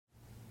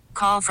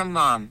call from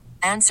mom.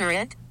 Answer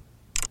it.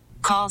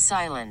 Call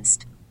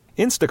silenced.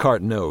 Instacart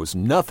knows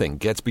nothing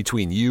gets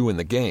between you and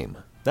the game.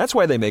 That's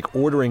why they make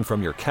ordering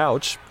from your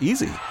couch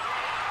easy.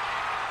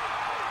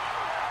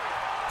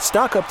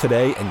 Stock up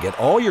today and get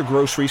all your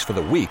groceries for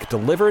the week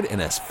delivered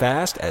in as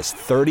fast as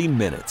 30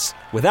 minutes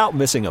without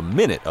missing a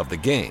minute of the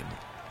game.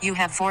 You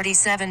have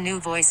 47 new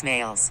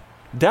voicemails.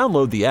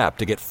 Download the app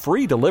to get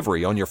free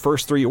delivery on your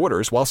first 3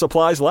 orders while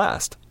supplies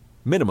last.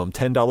 Minimum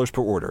 $10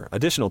 per order.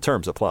 Additional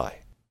terms apply.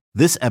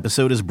 This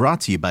episode is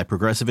brought to you by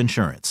Progressive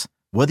Insurance.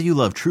 Whether you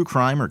love true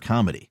crime or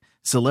comedy,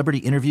 celebrity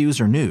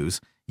interviews or news,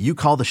 you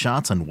call the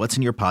shots on what's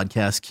in your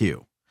podcast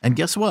queue. And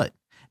guess what?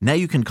 Now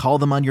you can call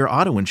them on your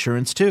auto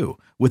insurance too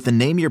with the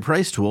Name Your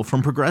Price tool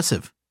from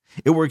Progressive.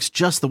 It works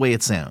just the way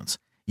it sounds.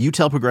 You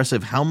tell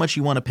Progressive how much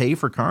you want to pay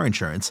for car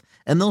insurance,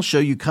 and they'll show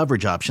you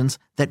coverage options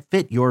that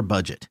fit your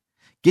budget.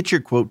 Get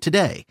your quote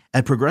today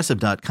at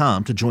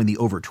Progressive.com to join the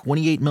over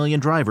 28 million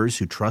drivers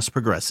who trust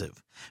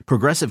Progressive.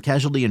 Progressive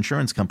Casualty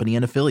Insurance Company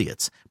and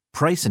Affiliates.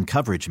 Price and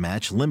coverage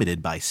match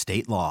limited by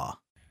state law.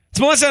 It's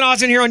Melissa and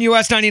Austin here on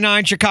US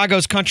 99,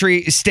 Chicago's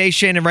country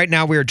station. And right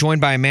now we are joined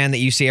by a man that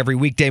you see every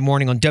weekday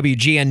morning on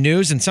WGN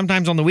News and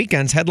sometimes on the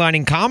weekends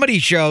headlining comedy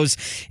shows.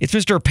 It's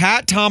Mr.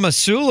 Pat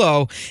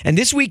Tomasulo. And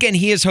this weekend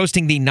he is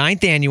hosting the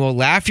 9th annual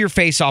Laugh Your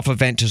Face Off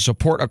event to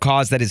support a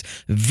cause that is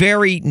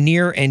very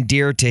near and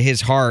dear to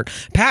his heart.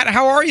 Pat,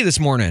 how are you this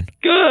morning?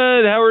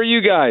 Good. How are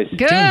you guys?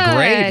 Good. Doing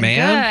great,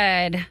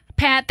 man. Good.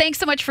 Pat, thanks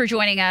so much for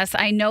joining us.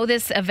 I know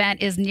this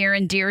event is near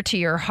and dear to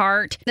your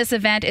heart. This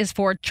event is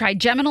for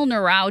trigeminal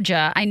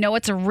neuralgia. I know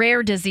it's a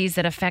rare disease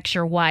that affects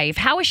your wife.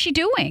 How is she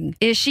doing?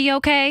 Is she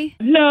okay?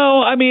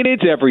 No, I mean,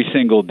 it's every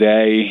single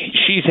day.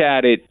 She's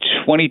had it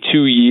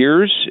 22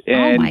 years,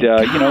 and,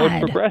 it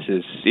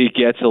progresses. It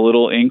gets a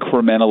little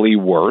incrementally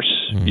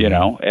worse,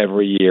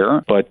 every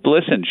year. But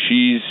listen,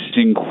 she's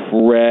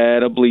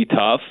incredibly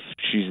tough.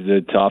 She's the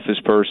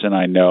toughest person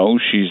I know.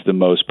 She's the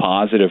most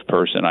positive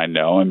person I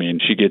know. I mean,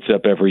 she gets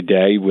up every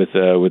day with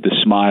a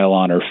smile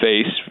on her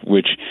face,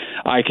 which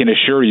I can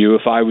assure you,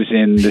 if I was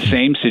in the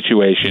same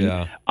situation,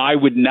 I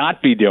would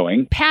not be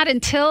doing. Pat,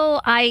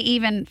 until I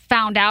even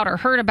found out or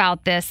heard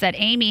about this, that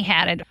Amy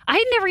had it, I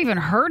had never even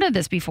heard of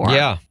this before.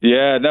 Yeah,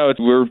 no,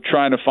 we're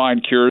trying to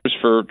find cures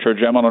for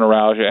trigeminal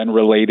neuralgia and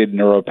related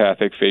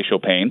neuropathic facial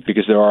pain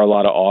because there are a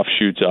lot of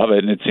offshoots of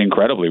it, and it's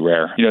incredibly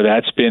rare.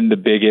 That's been the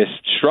biggest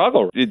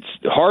struggle. It's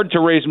hard to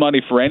raise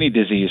money for any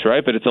disease,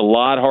 right? But it's a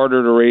lot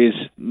harder to raise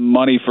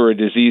money for a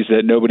disease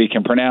that nobody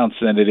can pronounce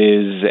than it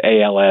is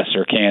ALS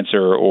or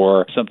cancer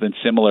or something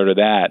similar to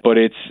that. But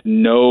it's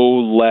no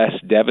less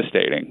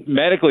devastating.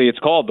 Medically, it's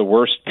called the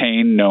worst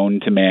pain known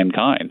to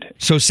mankind.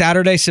 So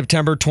Saturday,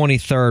 September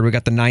 23rd, we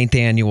got the 9th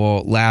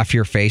annual Laugh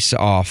Your Face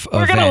Off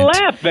event. We're going to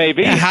laugh,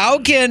 baby. How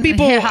can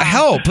people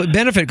help,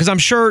 benefit? Because I'm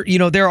sure,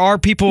 there are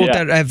people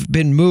that have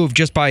been moved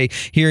just by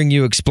hearing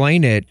you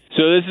explain it.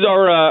 So this is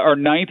our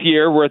 9th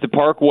year. We're at the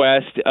Park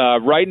West.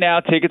 Right now,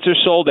 tickets are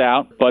sold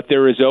out, but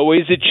there is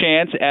always a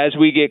chance as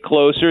we get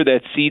closer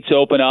that seats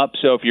open up.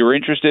 So if you're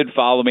interested,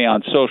 follow me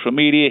on social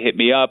media, hit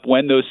me up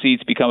when those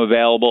seats become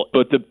available.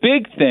 But the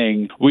big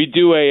thing, we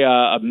do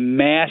a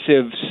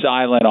massive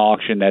silent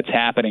auction that's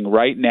happening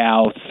right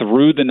now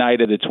through the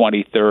night of the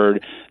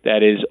 23rd.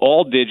 That is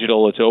all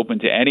digital. It's open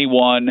to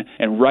anyone.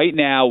 And right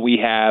now we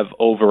have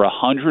over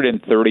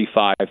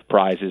 135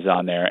 prizes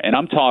on there. And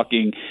I'm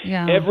talking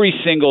every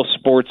single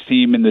sports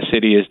team in the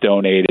city has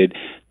donated.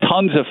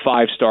 Tons of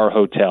 5-star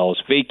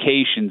hotels,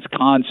 vacations,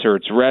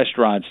 concerts,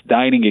 restaurants,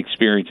 dining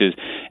experiences.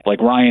 Like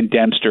Ryan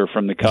Dempster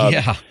from the Cubs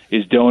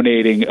is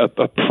donating a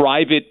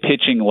private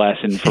pitching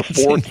lesson for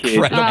 4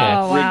 kids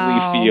at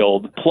Wrigley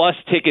Field, plus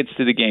tickets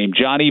to the game.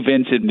 Johnny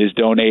Vincent is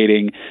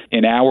donating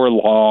an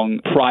hour-long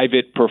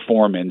private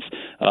performance.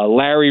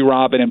 Larry,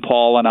 Robin, and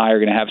Paul and I are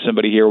going to have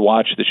somebody here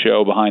watch the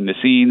show behind the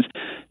scenes,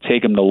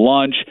 take them to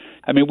lunch.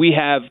 I mean, we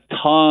have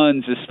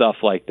tons of stuff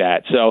like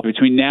that. So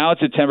between now and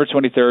September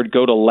 23rd,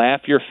 go to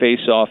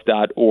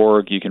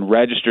laughyourfaceoff.org. You can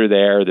register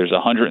there. There's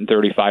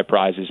 135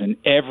 prizes, and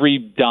every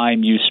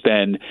dime you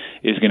spend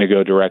is going to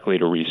go directly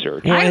to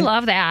research. I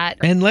love that.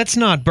 And let's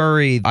not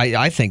bury,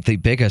 I think, the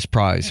biggest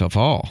prize of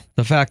all.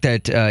 The fact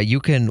that you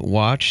can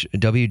watch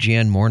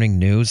WGN Morning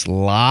News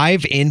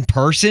live in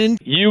person.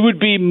 You would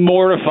be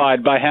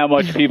mortified by how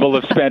much people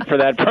have spent for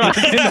that prize.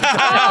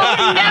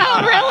 Oh,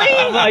 no,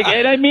 really?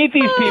 And I meet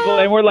these people,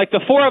 and we're like, the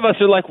 4 of us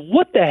are like,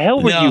 what the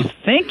hell were you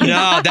thinking?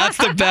 No, that's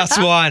the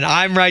best one.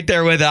 I'm right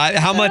there with it.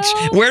 How much,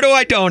 where do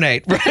I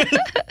donate?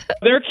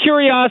 Their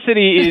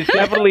curiosity is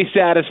definitely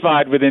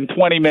satisfied within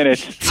 20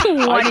 minutes. 20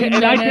 minutes.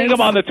 And I take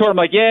them on the tour. I'm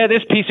like,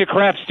 this piece of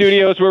crap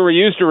studio is where we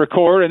used to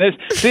record. And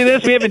we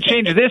haven't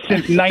changed this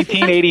since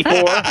 1984.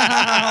 Oh,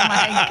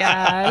 my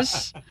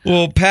gosh.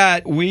 Well,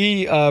 Pat,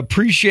 we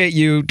appreciate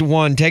you,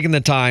 taking the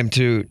time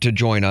to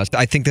join us.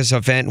 I think this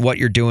event, what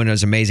you're doing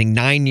is amazing.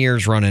 9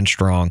 years running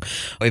strong.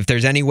 If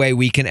there's any way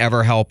we can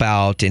ever help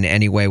out in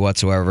any way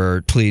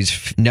whatsoever,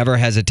 please never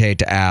hesitate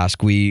to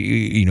ask.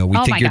 We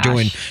think you're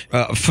doing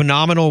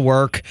phenomenal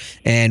work,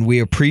 and we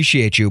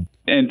appreciate you.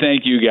 And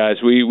thank you,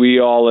 guys. We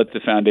all at the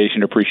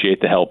foundation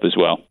appreciate the help as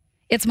well.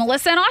 It's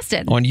Melissa and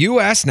Austin on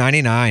US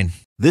 99.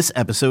 This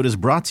episode is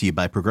brought to you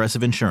by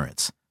Progressive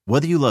Insurance.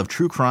 Whether you love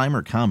true crime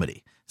or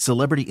comedy,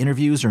 celebrity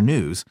interviews or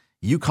news,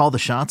 you call the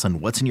shots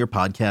on what's in your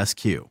podcast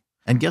queue.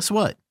 And guess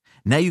what?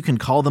 Now you can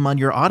call them on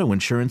your auto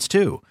insurance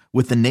too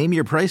with the Name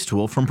Your Price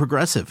tool from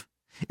Progressive.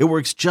 It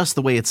works just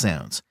the way it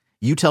sounds.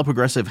 You tell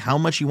Progressive how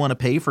much you want to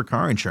pay for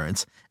car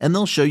insurance, and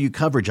they'll show you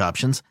coverage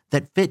options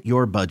that fit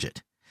your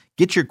budget.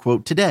 Get your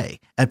quote today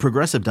at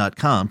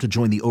Progressive.com to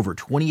join the over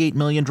 28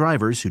 million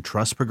drivers who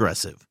trust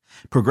Progressive.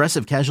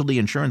 Progressive Casualty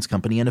Insurance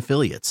Company and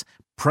Affiliates.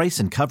 Price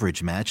and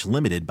coverage match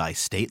limited by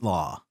state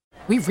law.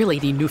 We really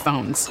need new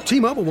phones.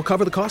 T-Mobile will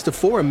cover the cost of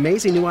 4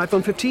 amazing new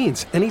iPhone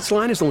 15s, and each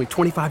line is only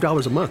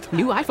 $25 a month.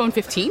 New iPhone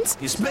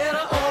 15s? It's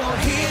better over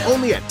here.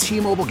 Only at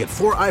T-Mobile, get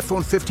 4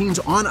 iPhone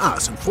 15s on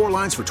us and 4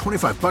 lines for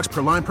 $25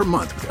 per line per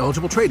month with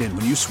eligible trade-in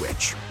when you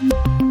switch.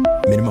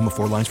 Minimum of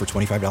 4 lines for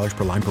 $25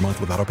 per line per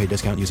month with autopay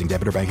discount using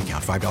debit or bank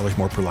account. $5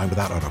 more per line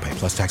without autopay,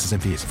 plus taxes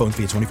and fees. Phone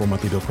fee at 24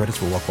 monthly bill credits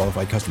for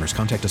well-qualified customers.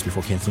 Contact us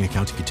before canceling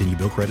account to continue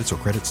bill credits or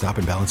credit stop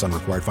and balance on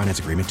required finance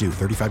agreement due.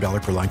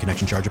 $35 per line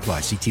connection charge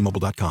applies. See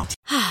T-Mobile.com.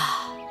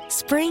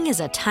 Spring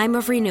is a time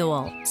of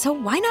renewal, so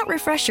why not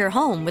refresh your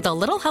home with a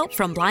little help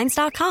from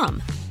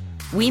Blinds.com?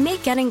 We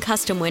make getting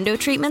custom window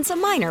treatments a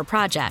minor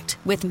project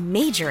with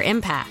major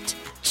impact.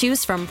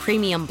 Choose from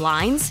premium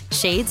blinds,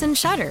 shades, and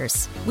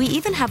shutters. We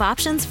even have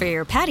options for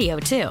your patio,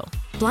 too.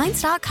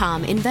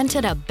 Blinds.com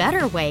invented a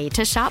better way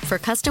to shop for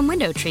custom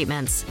window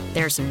treatments.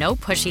 There's no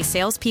pushy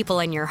salespeople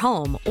in your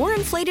home or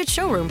inflated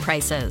showroom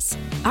prices.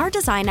 Our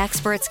design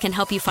experts can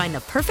help you find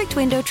the perfect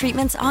window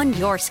treatments on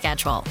your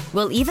schedule.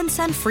 We'll even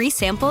send free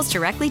samples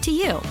directly to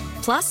you.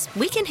 Plus,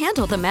 we can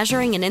handle the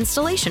measuring and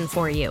installation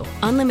for you.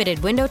 Unlimited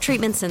window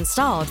treatments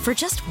installed for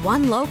just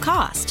one low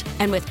cost.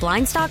 And with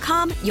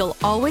Blinds.com, you'll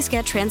always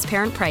get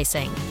transparent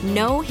pricing.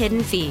 No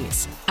hidden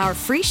fees. Our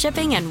free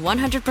shipping and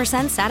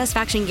 100%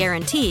 satisfaction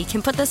guarantee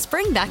can put the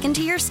spring back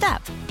into your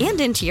step and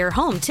into your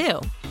home,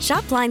 too.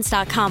 Shop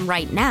Blinds.com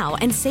right now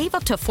and save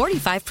up to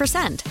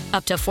 45%.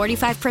 Up to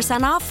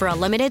 45% off for a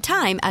limited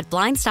time at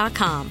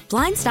Blinds.com.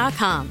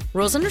 Blinds.com.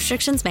 Rules and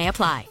restrictions may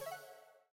apply.